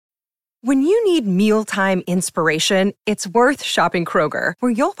When you need mealtime inspiration, it's worth shopping Kroger,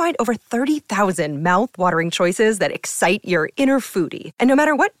 where you'll find over 30,000 mouth-watering choices that excite your inner foodie. And no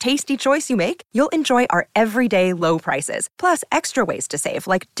matter what tasty choice you make, you'll enjoy our everyday low prices, plus extra ways to save,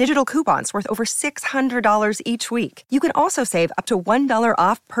 like digital coupons worth over $600 each week. You can also save up to $1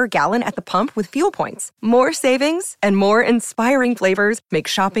 off per gallon at the pump with fuel points. More savings and more inspiring flavors make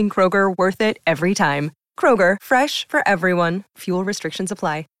shopping Kroger worth it every time. Kroger, fresh for everyone. Fuel restrictions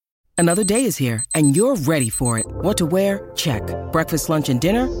apply. Another day is here, and you're ready for it. What to wear? Check. Breakfast, lunch, and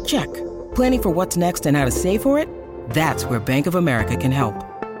dinner? Check. Planning for what's next and how to save for it? That's where Bank of America can help.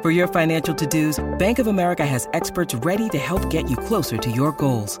 For your financial to-dos, Bank of America has experts ready to help get you closer to your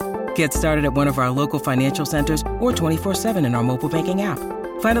goals. Get started at one of our local financial centers or 24/7 in our mobile banking app.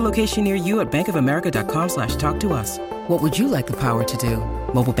 Find a location near you at bankofamerica.com/talktous. What would you like the power to do?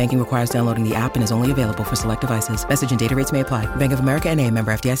 Mobile banking requires downloading the app and is only available for select devices. Message and data rates may apply. Bank of America N.A.,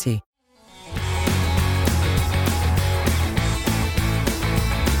 member FDIC.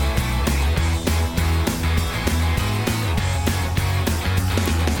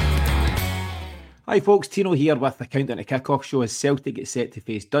 Hi folks, Tino here with the Countdown to Kickoff show as Celtic get set to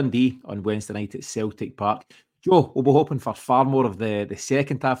face Dundee on Wednesday night at Celtic Park. Joe, we'll be hoping for far more of the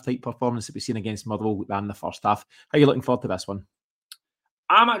second half type performance that we've seen against Motherwell than the first half. How are you looking forward to this one?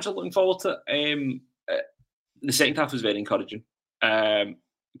 I'm actually looking forward to it. The second half was very encouraging. Carter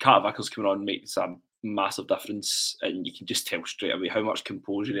Vickers coming on makes a massive difference, and you can just tell straight away how much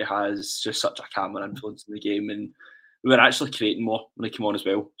composure he has, just such a calmer influence in the game, and we were actually creating more when he came on as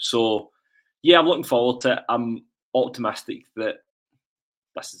well. So, yeah, I'm looking forward to it. I'm optimistic that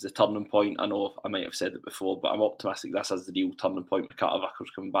this is the turning point. I know I might have said it before, but I'm optimistic this is the real turning point with Carter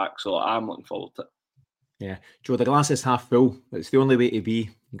Vickers coming back, so I'm looking forward to it. Yeah, Joe, the glass is half full. It's the only way to be.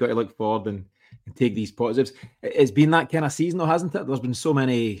 You've got to look forward and take these positives. It's been that kind of season, though, hasn't it? There's been so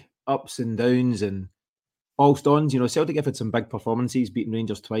many ups and downs and false dawns. You know, Celtic have had some big performances, beating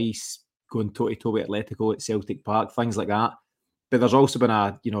Rangers twice, going toe-to-toe with Atletico at Celtic Park, things like that. But there's also been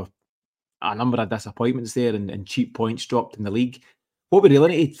a number of disappointments there and cheap points dropped in the league. What we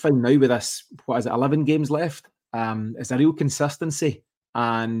really need to find now with this, 11 games left, is a real consistency.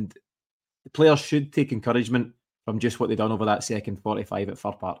 And the players should take encouragement from just what they've done over that second 45 at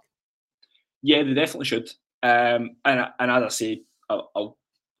Fir Park. Yeah, they definitely should. And as I say, I'll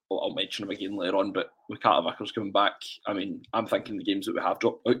mention them again later on, but with Carter Vickers coming back, I mean, I'm thinking the games that we have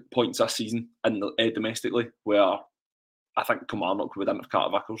dropped out points this season and domestically, where I think Kilmarnock were in with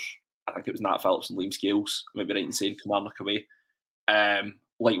Carter Vickers. I think it was Nat Phillips and Liam Scales, maybe right in saying Kilmarnock away.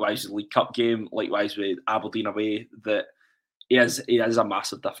 Likewise, the League Cup game, likewise with Aberdeen away, that he is a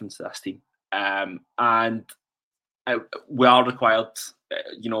massive difference to this team. And we are required,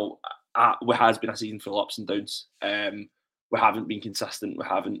 we has been a season full of ups and downs. We haven't been consistent.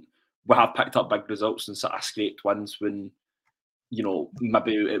 We have picked up big results and sort of scraped wins when,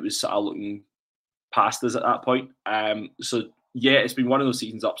 maybe it was sort of looking past us at that point. So yeah, it's been one of those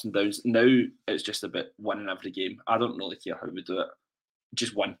seasons ups and downs. Now it's just about winning every game. I don't really care how we do it.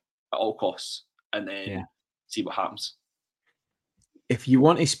 Just win at all costs and then see what happens. If you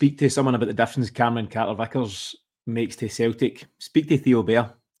want to speak to someone about the difference Cameron Carter-Vickers makes to Celtic, speak to Theo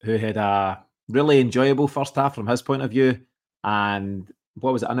Bair, who had a really enjoyable first half from his point of view. And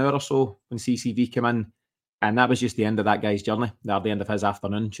what was it, an hour or so when CCV came in? And that was just the end of that guy's journey, the end of his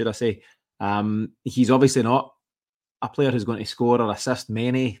afternoon, should I say. He's obviously not a player who's going to score or assist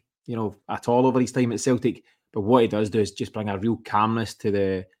many, at all over his time at Celtic. But what he does do is just bring a real calmness to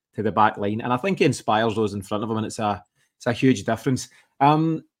the back line. And I think he inspires those in front of him, and it's a huge difference.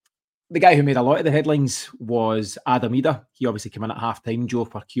 The guy who made a lot of the headlines was Adam Ida. He obviously came in at half-time, Joe,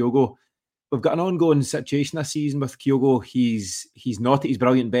 for Kyogo. We've got an ongoing situation this season with Kyogo. He's not at his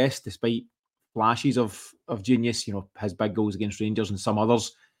brilliant best, despite flashes of genius, his big goals against Rangers and some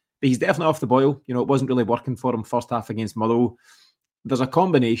others. But he's definitely off the boil. It wasn't really working for him first half against Motherwell. There's a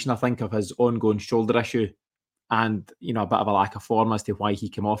combination, I think, of his ongoing shoulder issue and, a bit of a lack of form as to why he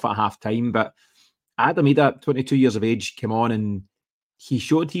came off at half-time. But Adam Ida, 22 years of age, came on and he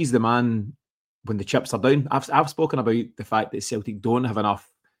showed he's the man when the chips are down. I've spoken about the fact that Celtic don't have enough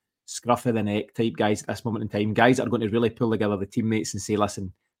scruff of the neck type guys at this moment in time, guys that are going to really pull together the teammates and say,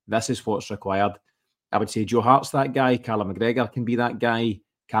 listen, this is what's required. I would say Joe Hart's that guy, Callum McGregor can be that guy,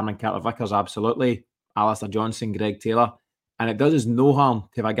 Cameron Carter-Vickers, absolutely, Alistair Johnson, Greg Taylor. And it does us no harm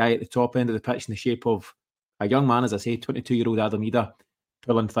to have a guy at the top end of the pitch in the shape of a young man, as I say, 22-year-old Adam Ida,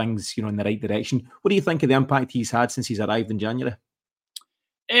 pulling things, in the right direction. What do you think of the impact he's had since he's arrived in January?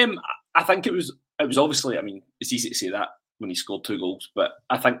 I think it was obviously, I mean, it's easy to say that when he scored 2 goals, but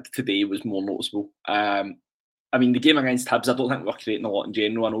I think today was more noticeable. I mean, the game against Hibs, I don't think we were creating a lot in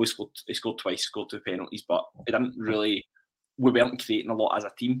general. I know he scored twice, scored 2 penalties, but we weren't creating a lot as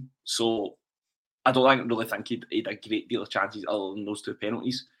a team. So I don't really think he'd a great deal of chances other than those 2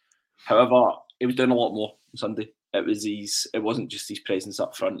 penalties. However, he was doing a lot more on Sunday. It wasn't just his presence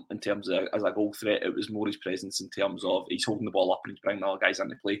up front in terms of as a goal threat. It was more his presence in terms of he's holding the ball up and he's bringing other guys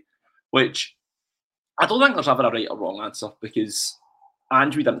into play, which I don't think there's ever a right or wrong answer, because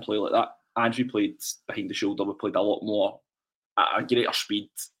Andrew didn't play like that. Andrew played behind the shoulder. We played a lot more at a greater speed,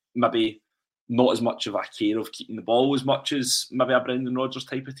 maybe not as much of a care of keeping the ball as much as maybe a Brendan Rodgers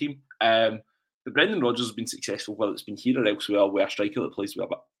type of team. But Brendan Rodgers has been successful, whether it's been here or elsewhere, with a striker that plays with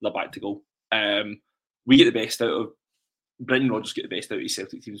the back to goal. We get the best out of Brendan Rodgers. Get the best out of his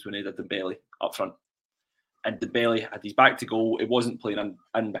Celtic teams when he did Dembele up front, and Dembele had his back to goal. It wasn't playing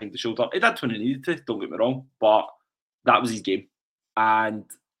in behind the shoulder. He did when he needed to. Don't get me wrong, but that was his game. And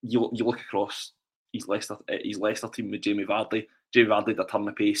you look across his Leicester team with Jamie Vardy. Jamie Vardy did a turn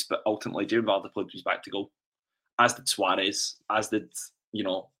of pace, but ultimately Jamie Vardy played with his back to goal, as did Suarez, as did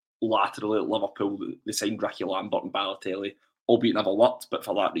laterally at Liverpool. They signed Ricky Lambert and Balotelli, albeit never worked, but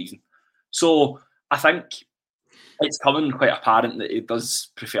for that reason. So I think it's coming quite apparent that he does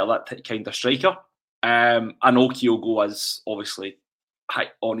prefer that kind of striker. I know Kyogo is obviously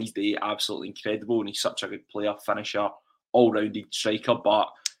on his day absolutely incredible, and he's such a good player, finisher, all-rounded striker, but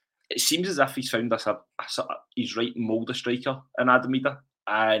it seems as if he's found his right mould of striker in Adam Idah.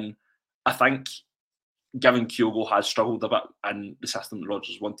 And I think, given Kyogo has struggled a bit in the system that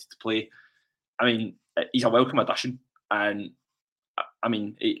Rodgers wanted to play, I mean, he's a welcome addition. And I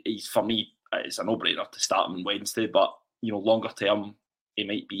mean, he's, for me, it's a no-brainer to start him on Wednesday, but longer term, he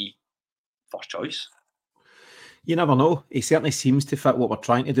might be first choice. You never know. He certainly seems to fit what we're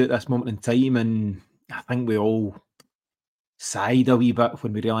trying to do at this moment in time, and I think we all sighed a wee bit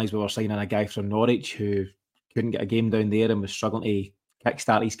when we realised we were signing a guy from Norwich who couldn't get a game down there and was struggling to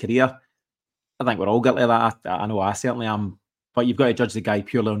kickstart his career. I think we're all guilty of that. I know I certainly am. But you've got to judge the guy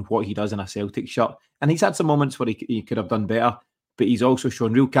purely on what he does in a Celtic shirt. And he's had some moments where he could have done better, but he's also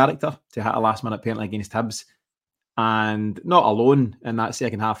shown real character to hit a last-minute penalty against Hibs. And not alone in that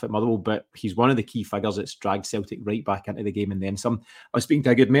second half at Motherwell, but he's one of the key figures that's dragged Celtic right back into the game and then some. I was speaking to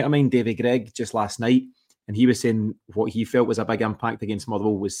a good mate of mine, Davy Gregg, just last night, and he was saying what he felt was a big impact against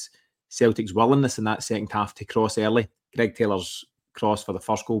Motherwell was Celtic's willingness in that second half to cross early. Greg Taylor's cross for the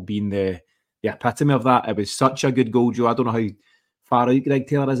first goal being the epitome of that. It was such a good goal, Joe. I don't know how far out Greg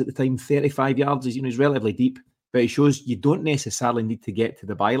Taylor is at the time, 35 yards. He's relatively deep, but it shows you don't necessarily need to get to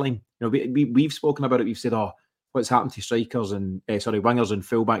the byline. We've spoken about it. We've said, what's happened to strikers and wingers and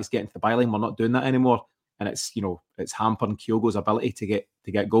fullbacks getting to the byline? We're not doing that anymore, and it's hampering Kyogo's ability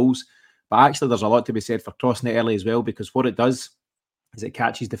to get goals. But actually, there's a lot to be said for crossing it early as well, because what it does is it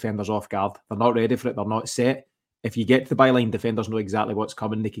catches defenders off guard. They're not ready for it. They're not set. If you get to the byline, defenders know exactly what's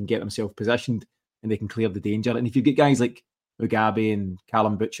coming. They can get themselves positioned and they can clear the danger. And if you get guys like Mugabe and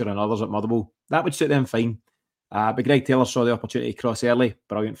Callum Butcher and others at Motherwell, that would suit them fine. But Greg Taylor saw the opportunity to cross early.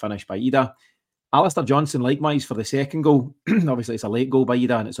 Brilliant finish by Idah. Alistair Johnson, likewise, for the second goal. Obviously, it's a late goal by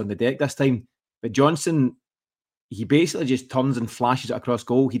Idah and it's on the deck this time. But Johnson, he basically just turns and flashes it across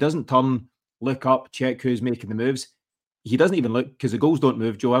goal. He doesn't turn, look up, check who's making the moves. He doesn't even look, because the goals don't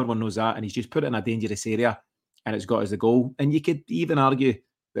move, Joe. Everyone knows that. And he's just put it in a dangerous area and it's got as the goal. And you could even argue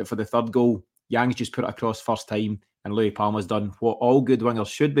that for the third goal, Yang's just put it across first time and Louis Palmer's done what all good wingers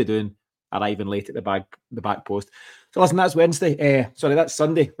should be doing, arriving late at the back post. So listen, that's Wednesday. That's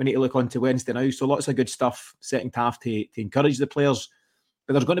Sunday. We need to look on to Wednesday now. So lots of good stuff, second half to encourage the players.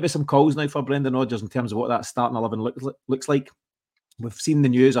 But there's going to be some calls now for Brendan Rodgers in terms of what that starting 11 looks like. We've seen the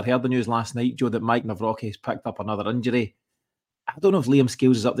news, or heard the news last night, Joe, that Mike Nawrocki has picked up another injury. I don't know if Liam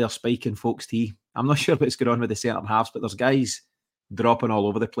Scales is up there spiking folks' tea. I'm not sure what's going on with the centre halves, but there's guys dropping all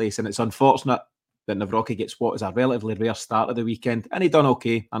over the place, and it's unfortunate that Nawrocki gets what is a relatively rare start of the weekend, and he done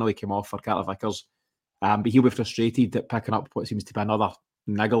okay. I know he came off for Carter Vickers, but he'll be frustrated at picking up what seems to be another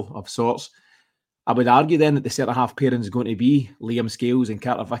niggle of sorts. I would argue then that the centre-half pairing is going to be Liam Scales and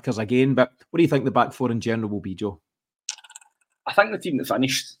Carter Vickers again, but what do you think the back four in general will be, Joe? I think the team that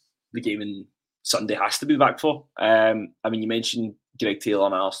finished the game on Sunday has to be back four. You mentioned Greg Taylor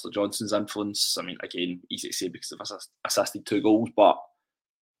and Alistair Johnson's influence. Again, easy to say because they've assisted 2 goals, but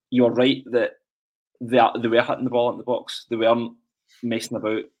you're right that they were hitting the ball in the box. They weren't messing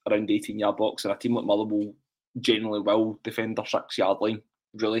about around the 18-yard box, and a team like Motherwell generally will defend their 6-yard line,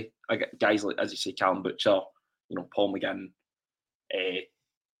 really. Guys like, as you say, Callum Butcher, Paul McGinn,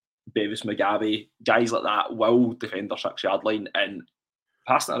 Bevis Mugabe, guys like that will defend their 6-yard line, and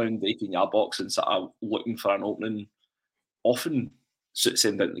passing it around the 18-yard box and sort of looking for an opening often suits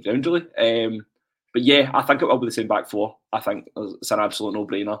them down to the ground, really. But yeah, I think it will be the same back four. I think it's an absolute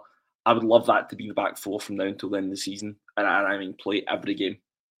no-brainer. I would love that to be the back four from now until the end of the season, and I mean play every game.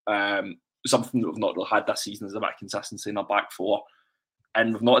 Something that we've not really had this season is a bit of consistency in our back four,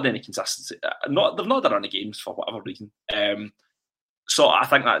 and we've not had any consistency. They've not done any games for whatever reason. So I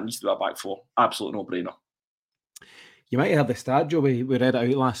think that needs to be our back four. Absolute no-brainer. You might have heard the stat, Joe. We read it out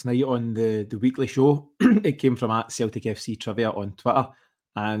last night on the weekly show. It came from at Celtic FC Trivia on Twitter.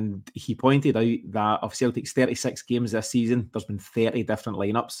 And he pointed out that of Celtic's 36 games this season, there's been 30 different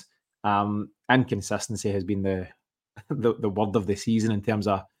lineups. Inconsistency has been the word of the season in terms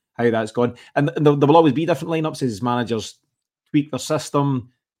of how that's gone. And there will always be different lineups as managers tweak their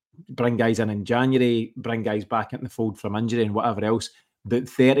system, bring guys in January, bring guys back into the fold from injury and whatever else. But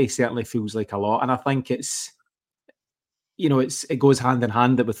 30 certainly feels like a lot. And I think it goes hand in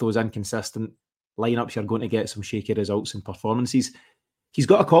hand that with those inconsistent lineups, you're going to get some shaky results and performances. He's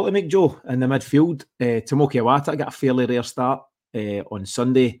got a call to make, Joe, in the midfield. Tomoki Iwata got a fairly rare start on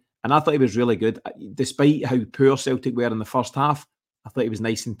Sunday, and I thought he was really good. Despite how poor Celtic were in the first half, I thought he was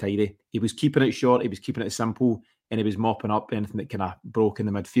nice and tidy. He was keeping it short, he was keeping it simple, and he was mopping up anything that kind of broke in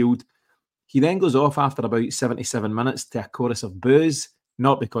the midfield. He then goes off after about 77 minutes to a chorus of boos,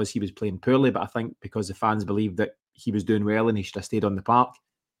 not because he was playing poorly, but I think because the fans believed that he was doing well and he should have stayed on the park.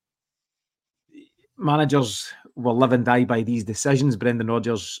 Managers will live and die by these decisions. Brendan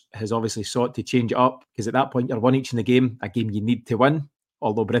Rodgers has obviously sought to change it up because at that point you're one each in the game, a game you need to win.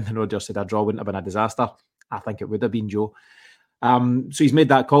 Although Brendan Rodgers said a draw wouldn't have been a disaster. I think it would have been, Joe. So he's made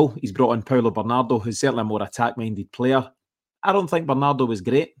that call. He's brought on Paulo Bernardo, who's certainly a more attack-minded player. I don't think Bernardo was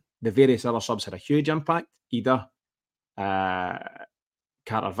great. The various other subs had a huge impact. Either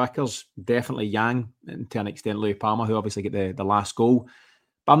Carter Vickers, definitely Yang, and to an extent Louis Palmer, who obviously get the last goal.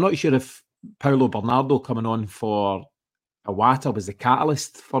 But I'm not sure if Paulo Bernardo coming on for Iwata was the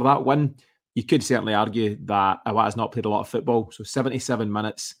catalyst for that win. You could certainly argue that Iwata's not played a lot of football, so 77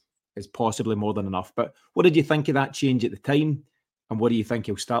 minutes is possibly more than enough. But what did you think of that change at the time, and what do you think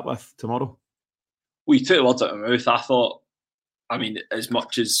he'll start with tomorrow? Well, you took the words out of my mouth. I thought, I mean, as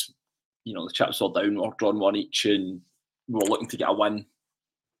much as, the chips were down, we're drawn one each, and we were looking to get a win,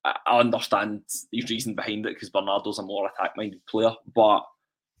 I understand the reason behind it because Bernardo's a more attack-minded player, but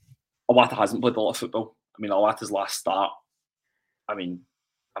Iwata hasn't played a lot of football. I mean, Iwata's last start, I'm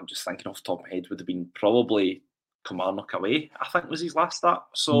just thinking off the top of my head, would have been probably Kilmarnock away, I think was his last start.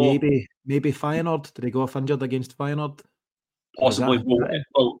 So maybe Feyenoord. Did he go off injured against Feyenoord? Possibly.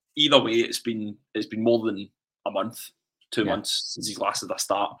 Well, either way, it's been more than a month, 2 months since he's last had a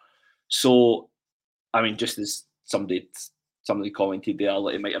start. So, just as somebody commented there,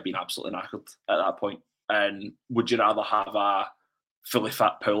 like, it might have been absolutely knackered at that point. And would you rather have a fully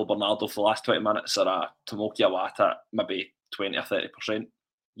fit Paulo Bernardo for the last 20 minutes or a Tomoki Iwata maybe 20 or 30%?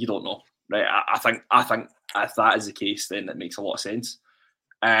 You don't know, right? I think if that is the case, then it makes a lot of sense.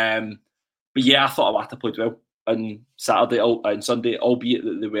 But yeah, I thought Iwata played well on Saturday and Sunday, albeit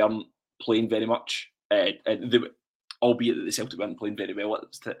that they weren't playing very much. Albeit that the Celtic weren't playing very well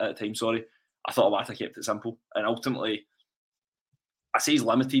at the time. Sorry, I thought Iwata kept it simple, and ultimately, I say he's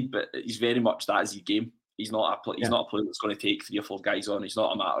limited, but he's very much that as his game. He's not a player that's going to take 3 or 4 guys on. He's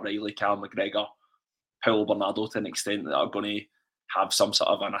not a Matt O'Reilly, Callum McGregor, Paulo Bernardo to an extent that are going to have some sort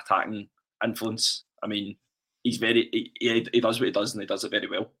of an attacking influence. I mean, he does what he does, and he does it very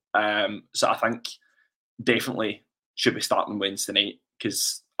well. So I think definitely should be starting Wednesday night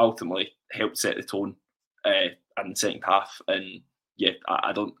because ultimately helped set the tone in the second half. And yeah,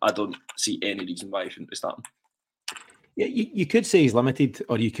 I don't see any reason why he shouldn't be starting. Yeah, you could say he's limited,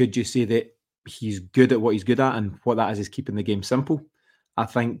 or you could just say that he's good at what he's good at, and what that is keeping the game simple. I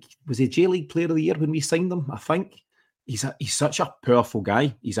think, was he J-League Player of the Year when we signed him? I think he's such a powerful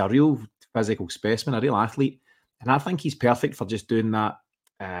guy. He's a real physical specimen, a real athlete, and I think he's perfect for just doing that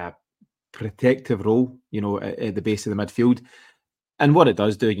protective role, at the base of the midfield. And what it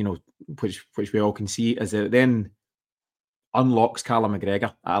does do, which we all can see, is that it then unlocks Callum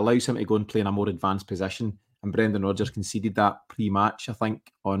McGregor. It allows him to go and play in a more advanced position. And Brendan Rodgers conceded that pre-match, I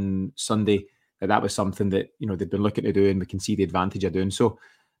think, on Sunday, that was something that, they'd been looking to do, and we can see the advantage of doing so.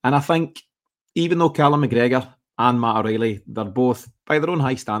 And I think, even though Callum McGregor and Matt O'Reilly, they're both, by their own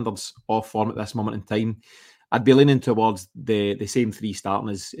high standards, off form at this moment in time, I'd be leaning towards the same 3 starting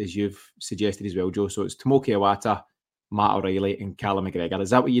as you've suggested as well, Joe. So it's Tomoki Iwata, Matt O'Reilly and Callum McGregor. Is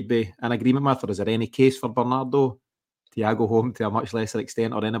that what you'd be in agreement with, or is there any case for Bernardo, Thiago Home to a much lesser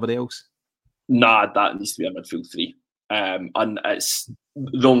extent, or anybody else? Nah, that needs to be a midfield 3. And it's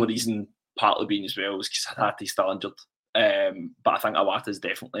the only reason partly being as well is because Hatate's still injured. But I think Iwata is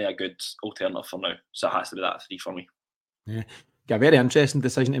definitely a good alternative for now. So it has to be that 3 for me. Yeah. Got a very interesting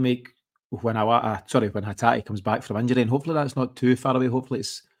decision to make when Hatate comes back from injury, and hopefully that's not too far away. Hopefully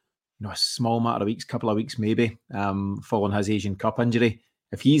it's a small matter of weeks, couple of weeks maybe, following his Asian Cup injury.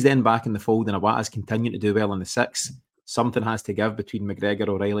 If he's then back in the fold and Iwata's continuing to do well in the six, something has to give between McGregor,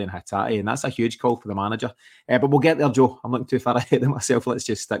 O'Reilly and Hatate, and that's a huge call for the manager. But we'll get there, Joe. I'm looking too far ahead of myself. Let's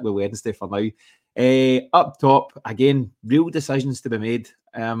just stick with Wednesday for now. Up top, again, real decisions to be made.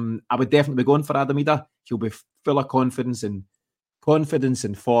 I would definitely be going for Adam Idah. He'll be full of confidence and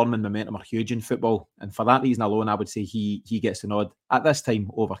form and momentum are huge in football. And for that reason alone, I would say he gets the nod at this time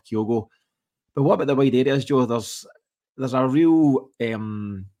over Kyogo. But what about the wide areas, Joe? There's a real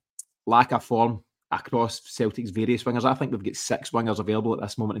lack of form across Celtic's various wingers. I think we've got 6 wingers available at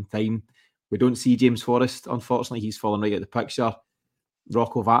this moment in time. We don't see James Forrest. Unfortunately, he's fallen right out of the picture.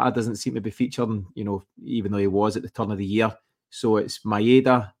 Rocco Vata doesn't seem to be featuring, even though he was at the turn of the year. So it's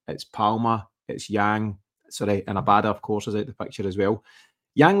Maeda, it's Palma, it's Yang. And Abada, of course, is out the picture as well.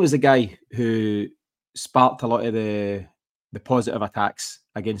 Yang was the guy who sparked a lot of the positive attacks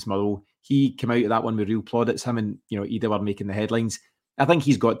against Motherwell. He came out of that one with real plaudits. Him and Idah were making the headlines. I think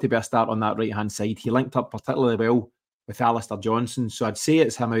he's got to be a start on that right-hand side. He linked up particularly well with Alistair Johnson. So I'd say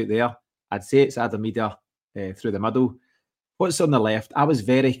it's him out there. I'd say it's Adam Idah through the middle. What's on the left? I was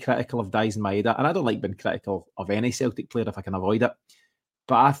very critical of Daizen Maeda, and I don't like being critical of any Celtic player if I can avoid it.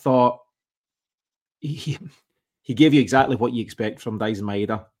 But I thought he gave you exactly what you expect from Daizen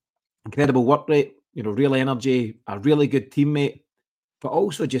Maeda. Incredible work rate, real energy, a really good teammate, but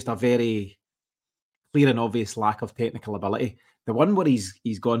also just a very clear and obvious lack of technical ability. The one where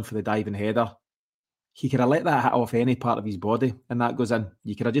he's gone for the diving header, he could have let that hit off any part of his body and that goes in.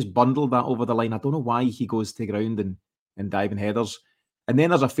 You could have just bundled that over the line. I don't know why he goes to ground and diving headers. And then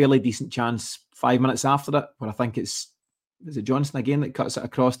there's a fairly decent chance 5 minutes after it where I think is it Johnson again that cuts it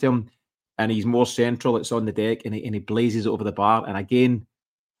across to him and he's more central. It's on the deck and he blazes it over the bar. And again,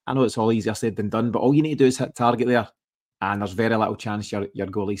 I know it's all easier said than done, but all you need to do is hit target there and there's very little chance your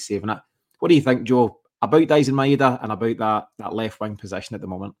goalie's saving it. What do you think, Joe, about Daizen Maeda and about that left wing position at the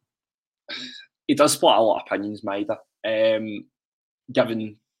moment? He does split a lot of opinions, Maeda.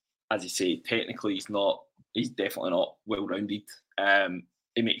 Given, as you say, technically he's definitely not well-rounded.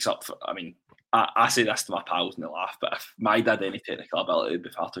 He makes up for, I say this to my pals and they laugh, but if Maeda had any technical ability, it'd be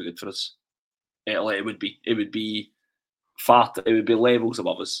far too good for us. It would be levels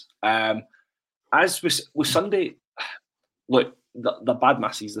above us. As with Sunday, look, the bad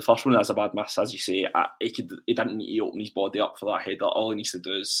misses, the first one is a bad miss, as you say. He didn't need to open his body up for that header. All he needs to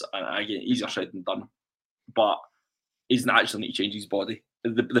do is, and again, easier said than done, but he doesn't actually need to change his body.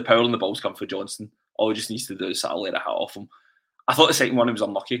 The power and the balls come for Johnson. All he just needs to do is sort of let it hit off him. I thought the second one he was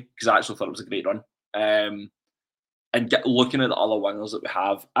unlucky because I actually thought it was a great run. And looking at the other wingers that we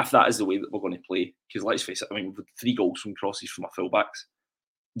have, if that is the way that we're going to play, because let's face it, we've had 3 goals from crosses from our fullbacks.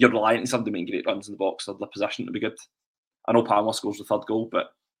 You're relying on somebody making great runs in the box for the position to be good. I know Palmer scores the 3rd goal,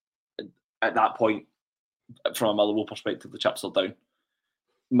 but at that point, from a Motherwell perspective, the chips are down.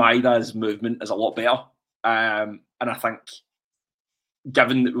 Maeda's movement is a lot better. And I think,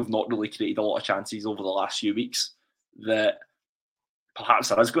 given that we've not really created a lot of chances over the last few weeks, that perhaps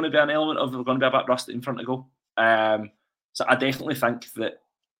there is going to be an element of we're going to be a bit rusty in front of goal. So I definitely think that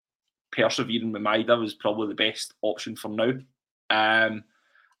persevering with Maeda was probably the best option for now.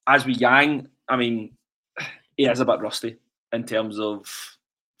 As with Yang, he is a bit rusty in terms of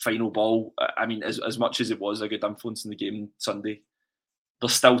final ball. As much as it was a good influence in the game Sunday,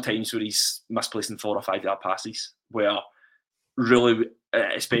 there's still times where he's misplacing 4 or 5 yard passes where really,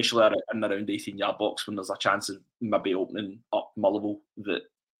 especially in around 18-yard box when there's a chance of maybe opening up Motherwell, that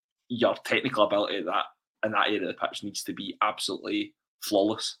your technical ability in that area of the pitch needs to be absolutely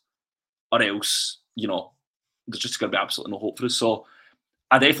flawless, or else, there's just going to be absolutely no hope for us. So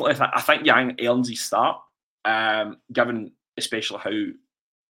I think Yang earns his start, given especially how,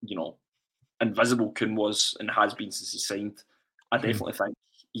 invisible Kuhn was and has been since he signed. I definitely think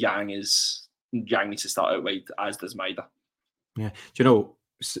Yang needs to start out wide, as does Maeda. Yeah. Do you know,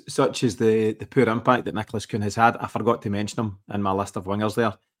 such is the poor impact that Nicholas Kuhn has had, I forgot to mention him in my list of wingers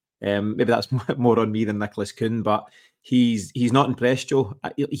there. Maybe that's more on me than Nicholas Kuhn, but he's not impressed, Joe.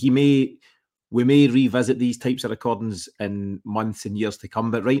 We may revisit these types of recordings in months and years to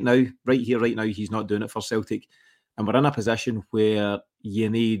come, but right now, he's not doing it for Celtic. And we're in a position where you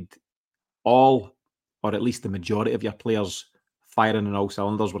need all, or at least the majority of your players firing on all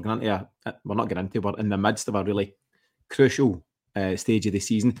cylinders. We're in the midst of a really crucial stage of the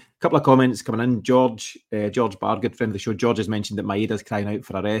season. A couple of comments coming in. George Barr, good friend of the show. George has mentioned that Maeda's crying out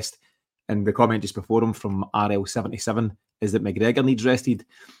for a rest. And the comment just before him from RL77 is that McGregor needs rested.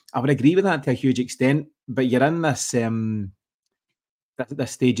 I would agree with that to a huge extent, but you're in this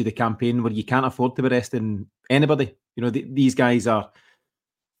this stage of the campaign where you can't afford to be resting anybody. These guys are,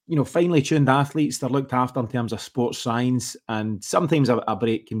 finely tuned athletes. They're looked after in terms of sports science, and sometimes a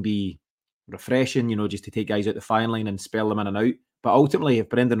break can be refreshing, just to take guys out the firing line and spell them in and out. But ultimately, if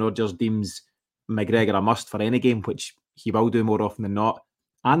Brendan Rodgers deems McGregor a must for any game, which he will do more often than not,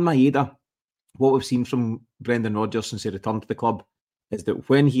 and Maeda, what we've seen from Brendan Rodgers since he returned to the club is that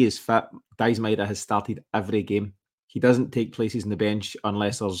when he is fit, Daizen Maeda has started every game. He doesn't take places on the bench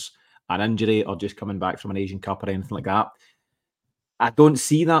unless there's an injury or just coming back from an Asian Cup or anything like that. I don't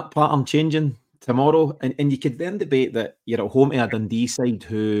see that pattern changing tomorrow. And you could then debate that you're at home to a Dundee side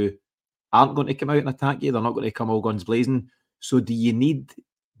who aren't going to come out and attack you. They're not going to come all guns blazing. So do you need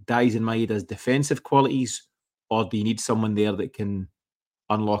Daizen Maeda's defensive qualities, or do you need someone there that can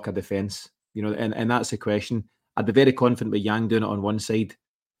unlock a defence? And that's the question. I'd be very confident with Yang doing it on one side.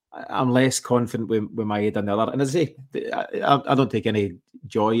 I'm less confident with Maeda on the other. And as I say, I don't take any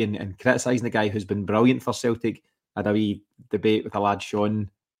joy in criticising the guy who's been brilliant for Celtic. I had a wee debate with a lad, Sean,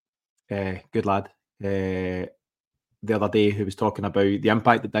 good lad, the other day, who was talking about the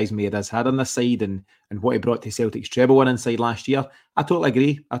impact that Daizen Maeda's had on this side and what he brought to Celtic's treble winning side last year. I totally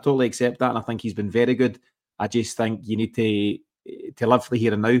agree. I totally accept that, and I think he's been very good. I just think you need to live for the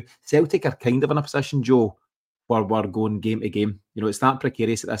here and now. Celtic are kind of in a position, Joe, where we're going game to game. It's that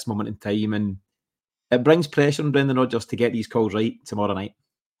precarious at this moment in time, and it brings pressure on Brendan Rodgers to get these calls right tomorrow night.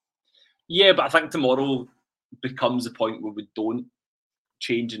 Yeah, but I think tomorrow becomes the point where we don't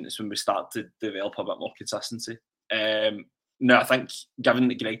change, and it's when we start to develop a bit more consistency. Now, I think given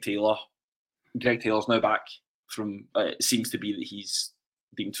that Greg Taylor's now back from, it seems to be that he's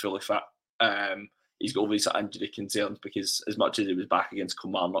deemed fully fit. He's got obviously injury concerns because as much as he was back against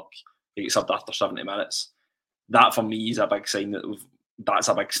Kilmarnock, he gets subbed after 70 minutes. That for me is a big sign that that's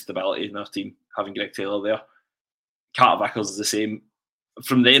a big stability in our team, having Greg Taylor there. Carter Vickers is the same.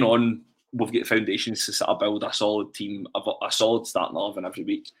 From then on, we've got foundations to sort of build a solid team, a solid starting 11 every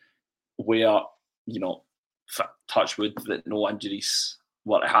week, where, touch wood that no injuries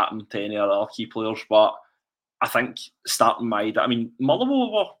were to happen to any other key players. But I think starting Maeda,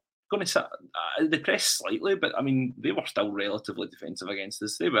 Motherwell were going to sit, they pressed slightly, but they were still relatively defensive against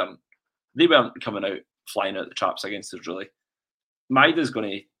us. They weren't coming out flying out the traps against us, really. Maeda's going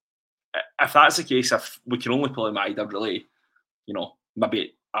to, if that's the case, if we can only play Maeda, really,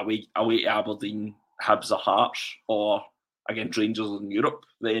 maybe away to Aberdeen, Hibs or Hearts, or against Rangers in Europe,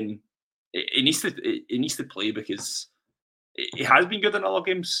 then he needs to play, because he has been good in other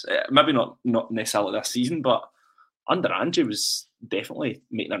games. Maybe not necessarily this season, but under Ange was definitely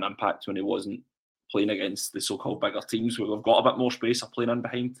making an impact when he wasn't playing against the so-called bigger teams where we've got a bit more space of playing in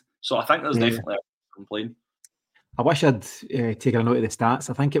behind. So I think there's definitely a complaint. I wish I'd taken a note of the stats.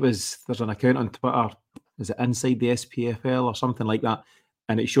 I think there's an account on Twitter, is it Inside the SPFL or something like that,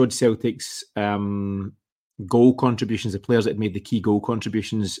 and it showed Celtic's goal contributions, the players that had made the key goal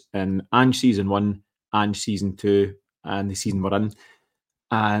contributions in Ange season 1, Ange season 2, and the season we're in.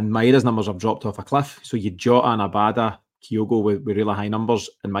 And Maeda's numbers have dropped off a cliff. So you Jota and Abada, Kyogo with really high numbers,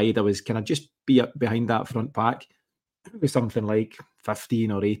 and Maeda was kind of just behind that front pack with something like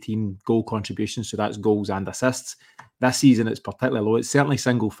 15 or 18 goal contributions. So that's goals and assists. This season it's particularly low. It's certainly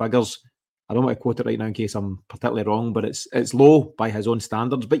single figures. I don't want to quote it right now in case I'm particularly wrong, but it's low by his own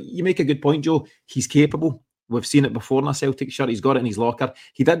standards. But you make a good point, Joe. He's capable. We've seen it before in a Celtic shirt. He's got it in his locker.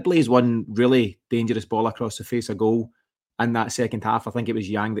 He did blaze one really dangerous ball across the face of goal in that second half. I think it was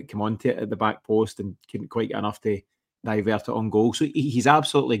Yang that came onto it at the back post and couldn't quite get enough to divert it on goal. So he's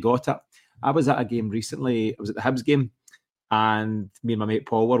absolutely got it. I was at a game recently. I was at the Hibs game, and me and my mate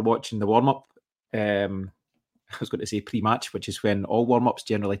Paul were watching the warm-up. I was going to say pre-match, which is when all warm-ups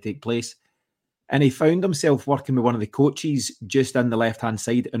generally take place. And he found himself working with one of the coaches just in the left-hand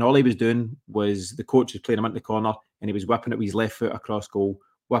side. And all he was doing was the coach was playing him into the corner and he was whipping it with his left foot across goal,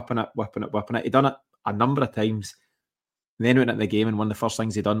 whipping it. He'd done it a number of times. And then went into the game, and one of the first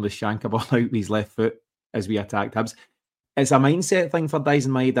things he'd done was shank a ball out with his left foot as we attacked Hibs. It's a mindset thing for Daizen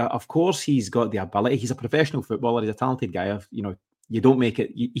Maeda. Of course, he's got the ability. He's a professional footballer. He's a talented guy. You don't make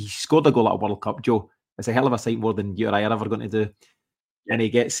it. He scored a goal at a World Cup, Joe. It's a hell of a sight more than you or I are ever going to do. And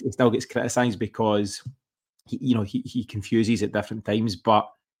he still gets criticised because he confuses at different times, but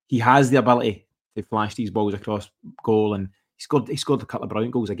he has the ability to flash these balls across goal, and he scored a couple of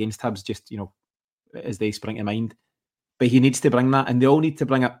brilliant goals against Hibs, just as they spring to mind. But he needs to bring that, and they all need to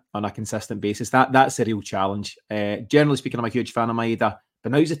bring it on a consistent basis. That's a real challenge. Generally speaking, I'm a huge fan of Maeda,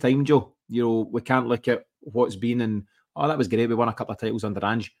 but now's the time, Joe. We can't look at what's been and that was great. We won a couple of titles under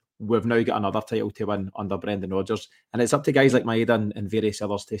Ange. We've now got another title to win under Brendan Rodgers. And it's up to guys like Maeda and various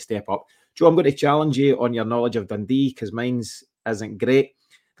others to step up. Joe, I'm going to challenge you on your knowledge of Dundee, because mine's isn't great.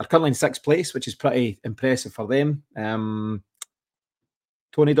 They're currently in 6th place, which is pretty impressive for them.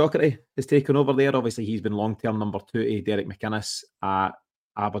 Tony Docherty has taken over there. Obviously, he's been long-term number 2 to Derek McInnes at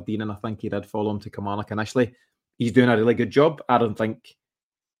Aberdeen, and I think he did follow him to Kilmarnock initially. He's doing a really good job. I don't think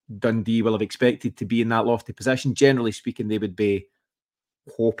Dundee will have expected to be in that lofty position. Generally speaking, they would be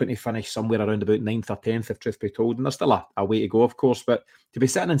hoping to finish somewhere around about 9th or 10th, if truth be told. And there's still a way to go, of course. But to be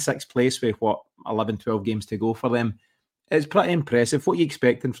sitting in 6th place with, 11, 12 games to go for them, it's pretty impressive. What are you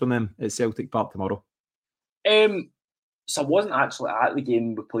expecting from them at Celtic Park tomorrow? So I wasn't actually at the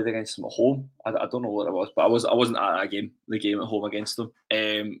game we played against them at home. I don't know what it was, but I wasn't at that game, the game at home against them.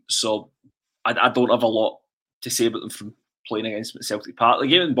 So I don't have a lot to say about them from playing against them at Celtic Park. The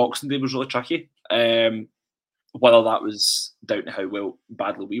game in Boxing Day was really tricky. Whether that was down to how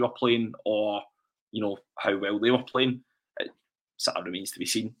badly we were playing, or how well they were playing, it sort of remains to be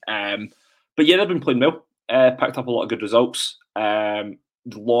seen. But yeah, they've been playing well. Picked up a lot of good results.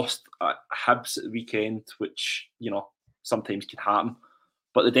 Lost at Hibs at the weekend, which sometimes can happen,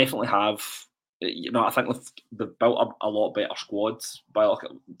 but they definitely have. I think they've built up a lot better squads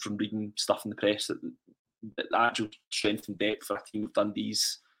from reading stuff in the press that the actual strength and depth for a team of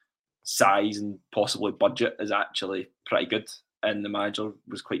Dundee's size and possibly budget is actually pretty good, and the manager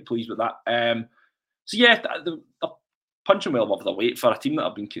was quite pleased with that. So yeah, they're punching well above their weight for a team that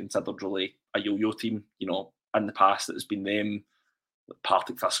have been considered really a yo-yo team. In the past, it has been them,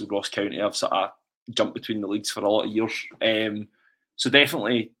 Partick Thistle, Ross County have sort of jumped between the leagues for a lot of years. So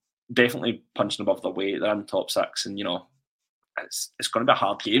definitely punching above their weight. They're in the top 6, and it's going to be a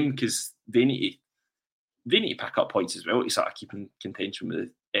hard game because they need to pick up points as well to sort of keep in contention with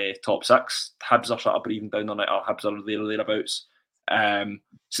the top 6. Hibs are sort of breathing down on it. Or Hibs are there or thereabouts.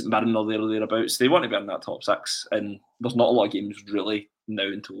 St Mirren are there or thereabouts. They want to be in that top 6, and there's not a lot of games really now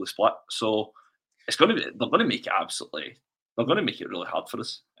until the split. So they're going to make it really hard for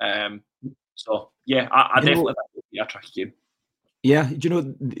us. So yeah, I definitely think it'll be a tricky game. Yeah,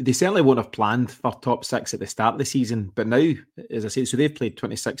 they certainly won't have planned for top 6 at the start of the season, but now, as I say, so they've played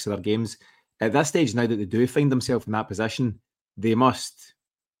 26 of their games. At this stage, now that they do find themselves in that position, they must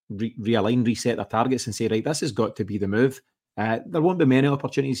realign, reset their targets and say, right, this has got to be the move. There won't be many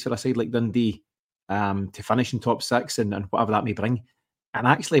opportunities for a side like Dundee to finish in top 6 and whatever that may bring. And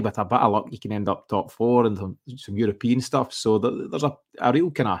actually, with a bit of luck, you can end up top 4 and some European stuff. So there's a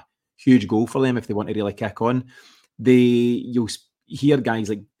real kind of huge goal for them if they want to really kick on. You'll hear guys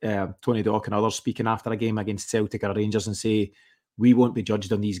like Tony Dock and others speaking after a game against Celtic or Rangers and say, we won't be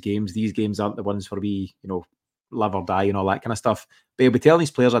judged on these games. These games aren't the ones where we, live or die and all that kind of stuff. But he'll be telling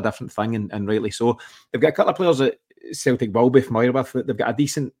his players a different thing, and rightly so. They've got a couple of players that Celtic will be familiar with. They've got a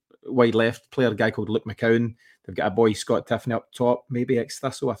decent wide left player, a guy called Luke McCown. They've got a boy, Scott Tiffany, up top, maybe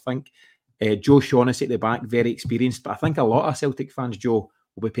ex-Thistle, I think. Joe Shaughnessy at the back, very experienced. But I think a lot of Celtic fans, Joe,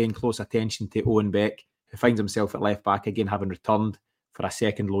 will be paying close attention to Owen Beck, who finds himself at left back again, having returned for a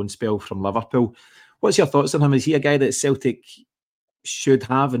second loan spell from Liverpool. What's your thoughts on him? Is he a guy that Celtic should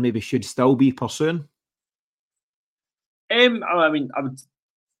have and maybe should still be pursuing?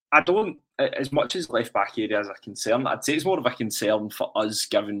 I don't, as much as left back area as a concern, I'd say it's more of a concern for us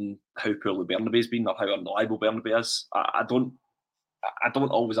given how poorly Bernabei's been or how unreliable Bernabei is. I don't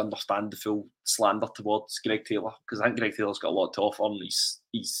always understand the full slander towards Greg Taylor, because I think Greg Taylor's got a lot to offer, and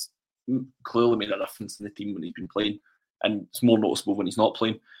he's clearly made a difference in the team when he's been playing, and it's more noticeable when he's not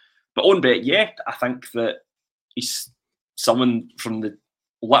playing. But on bet, yeah, I think that he's someone from the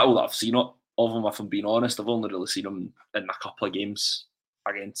little that I've seen of him, if I'm being honest. I've only really seen him in a couple of games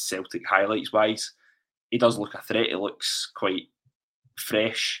against Celtic highlights-wise. He does look a threat. He looks quite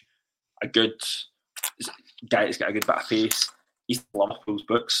fresh, a good guy that's got a good bit of pace. He's Liverpool's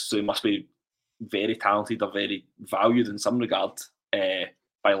books, so he must be very talented or very valued in some regard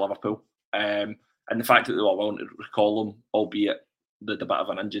by Liverpool. And the fact that they were willing to recall him, albeit the bit of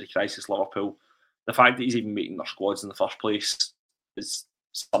an injury crisis, Liverpool, the fact that he's even making their squads in the first place is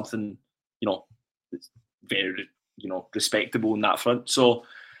something, that's very, respectable in that front. So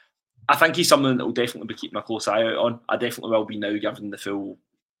I think he's something that will definitely be keeping a close eye out on. I definitely will be now, given the full,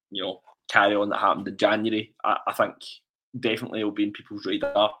 carry on that happened in January. I think definitely it'll be in people's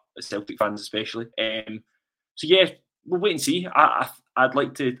radar, as Celtic fans especially. So yeah, we'll wait and see.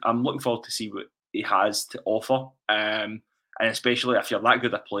 I'm looking forward to see what he has to offer. And especially if you're that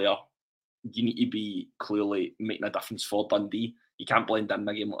good a player, you need to be clearly making a difference for Dundee. You can't blend in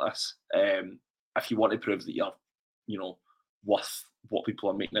a game like this. If you want to prove that you're, worth what people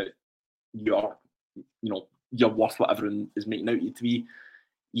are making out, you're worth what everyone is making out you to be,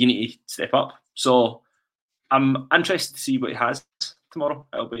 you need to step up. So I'm interested to see what he has tomorrow.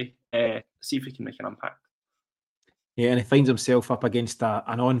 It'll be see if he can make an impact. Yeah, and he finds himself up against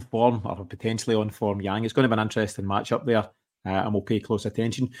an on-form or a potentially on-form Yang. It's going to be an interesting match up there, and we'll pay close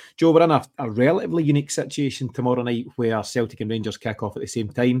attention. Joe, we're in a relatively unique situation tomorrow night where Celtic and Rangers kick off at the same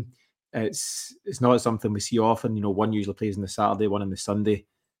time. It's not something we see often. One usually plays on the Saturday, one on the Sunday,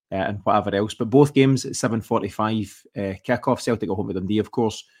 and whatever else. But both games at 7:45 kick-off. Celtic go home to Dundee, of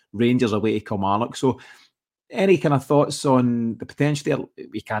course. Rangers away to Kilmarnock. So any kind of thoughts on the potential there?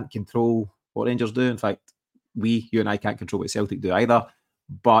 We can't control what Rangers do. In fact, you and I can't control what Celtic do either.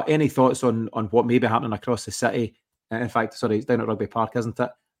 But any thoughts on what may be happening across the city? In fact, sorry, it's down at Rugby Park, isn't it?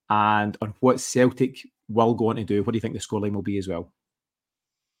 And on what Celtic will go on to do. What do you think the scoreline will be as well?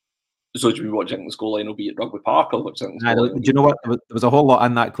 So do you mean what do you think the scoreline will be at Rugby Park? Or what do you think the scoreline will be? Do you know what? There was a whole lot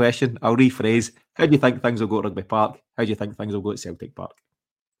in that question. I'll rephrase. How do you think things will go at Rugby Park? How do you think things will go at Celtic Park?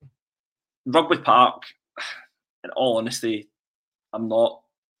 Rugby Park, in all honesty, I'm not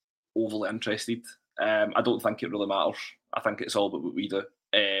overly interested. I don't think it really matters. I think it's all about what we do.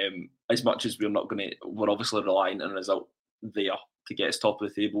 As much as we're obviously relying on a result there to get us top of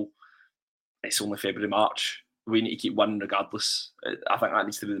the table. It's only February, March. We need to keep winning regardless. I think that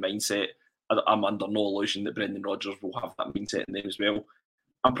needs to be the mindset. I'm under no illusion that Brendan Rodgers will have that mindset in them as well.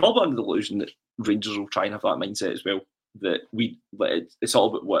 I'm probably under the illusion that Rangers will try and have that mindset as well. That it's all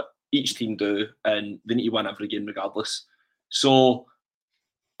about what each team do, and they need to win every game regardless. So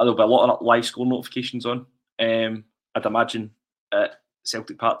there'll be a lot of live score notifications on. I'd imagine at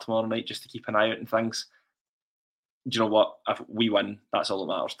Celtic Park tomorrow night, just to keep an eye out on things. Do you know what? If we win, that's all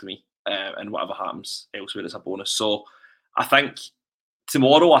that matters to me. And whatever happens elsewhere is a bonus. So I think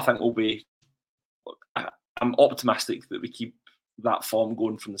tomorrow, will be. I'm optimistic that we keep that form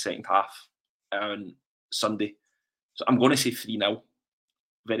going from the second half on Sunday. So I'm going to say 3-0.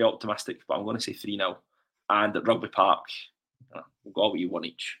 Very optimistic, but I'm going to say 3-0. And at Rugby Park, we'll go with 1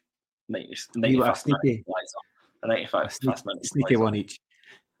 each. 95 minutes. Sneaky one each.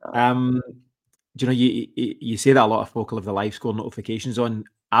 Do you know, you say that a lot of folk will have the live score notifications on.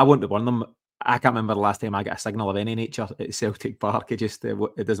 I won't be one of them. I can't remember the last time I got a signal of any nature at Celtic Park. It just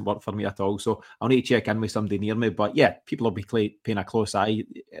it doesn't work for me at all. So I'll need to check in with somebody near me. But yeah, people will be paying a close eye.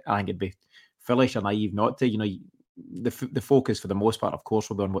 I think it'd be foolish or naive not to. The focus for the most part, of course,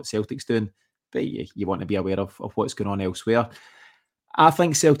 will be on what Celtic's doing. But you want to be aware of what's going on elsewhere. I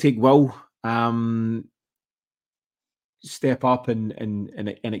think Celtic will step up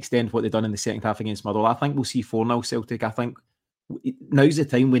and extend what they've done in the second half against Motherwell. I think we'll see 4-0 Celtic. I think now's the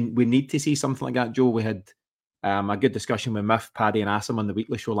time when we need to see something like that, Joe. We had a good discussion with Miff, Paddy and Asim on the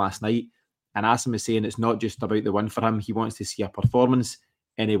weekly show last night, and Asim is saying it's not just about the win for him. He wants to see a performance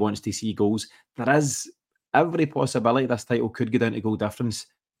and he wants to see goals. There is every possibility this title could go down to goal difference,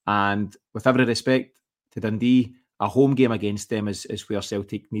 and with every respect to Dundee, a home game against them is where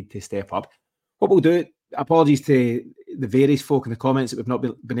Celtic need to step up. What we'll do, apologies to the various folk in the comments that we've not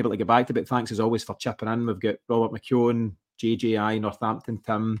been able to get back to, but thanks as always for chipping in. We've got Robert McKeown, JJI, Northampton,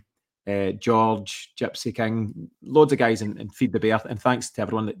 Tim, George, Gypsy King, loads of guys and Feed the Bear. And thanks to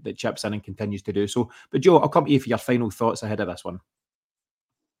everyone that chips in and continues to do so. But Joe, I'll come to you for your final thoughts ahead of this one.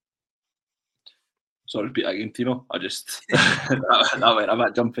 Sorry, repeat again, Tino. I just that went a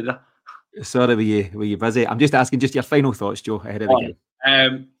bit jumpy there. Sorry, were you busy? I'm just asking just your final thoughts, Joe, ahead of the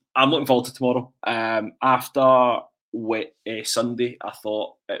game. I'm looking forward to tomorrow. After Sunday, I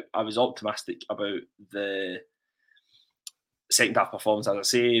thought I was optimistic about the second half performance. As I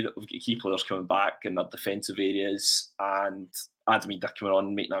say, that we've got key players coming back in their defensive areas, and Adam Ida coming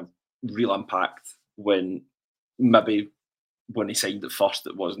on making a real impact when he signed at first,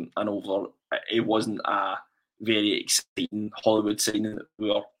 it wasn't a very exciting Hollywood signing that we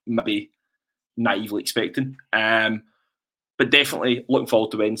were maybe naively expecting. But definitely looking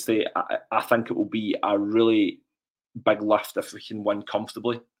forward to Wednesday. I think it will be a really big lift if we can win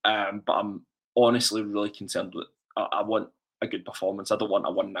comfortably. But I'm honestly really concerned with it. I want a good performance. I don't want a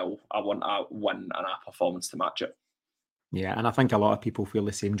 1-0. I want a win and a performance to match it. Yeah, and I think a lot of people feel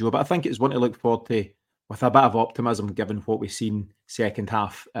the same, Joe. But I think it's one to look forward to with a bit of optimism, given what we've seen second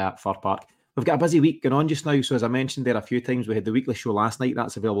half at Fir Park. We've got a busy week going on just now. So as I mentioned there a few times, we had the weekly show last night.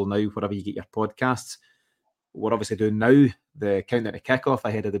 That's available now wherever you get your podcasts. We're obviously doing now the countdown to kick-off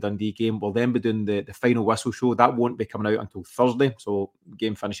ahead of the Dundee game. We'll then be doing the final whistle show. That won't be coming out until Thursday. So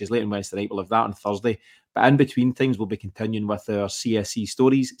game finishes late on Wednesday night. We'll have that on Thursday. But in between things, we'll be continuing with our CSC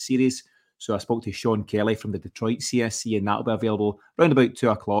Stories series. So I spoke to Sean Kelly from the Detroit CSC, and that'll be available around about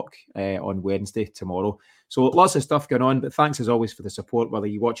 2:00 on Wednesday tomorrow. So lots of stuff going on, but thanks as always for the support, whether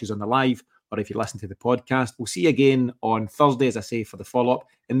you watch us on the live or if you listen to the podcast. We'll see you again on Thursday, as I say, for the follow-up.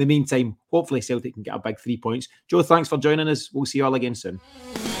 In the meantime, hopefully Celtic can get a big 3 points. Joe, thanks for joining us. We'll see you all again soon.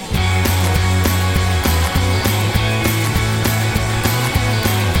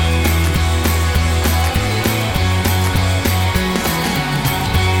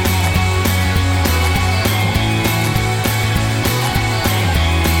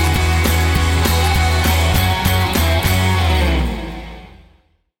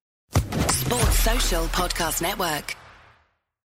 Social Podcast Network.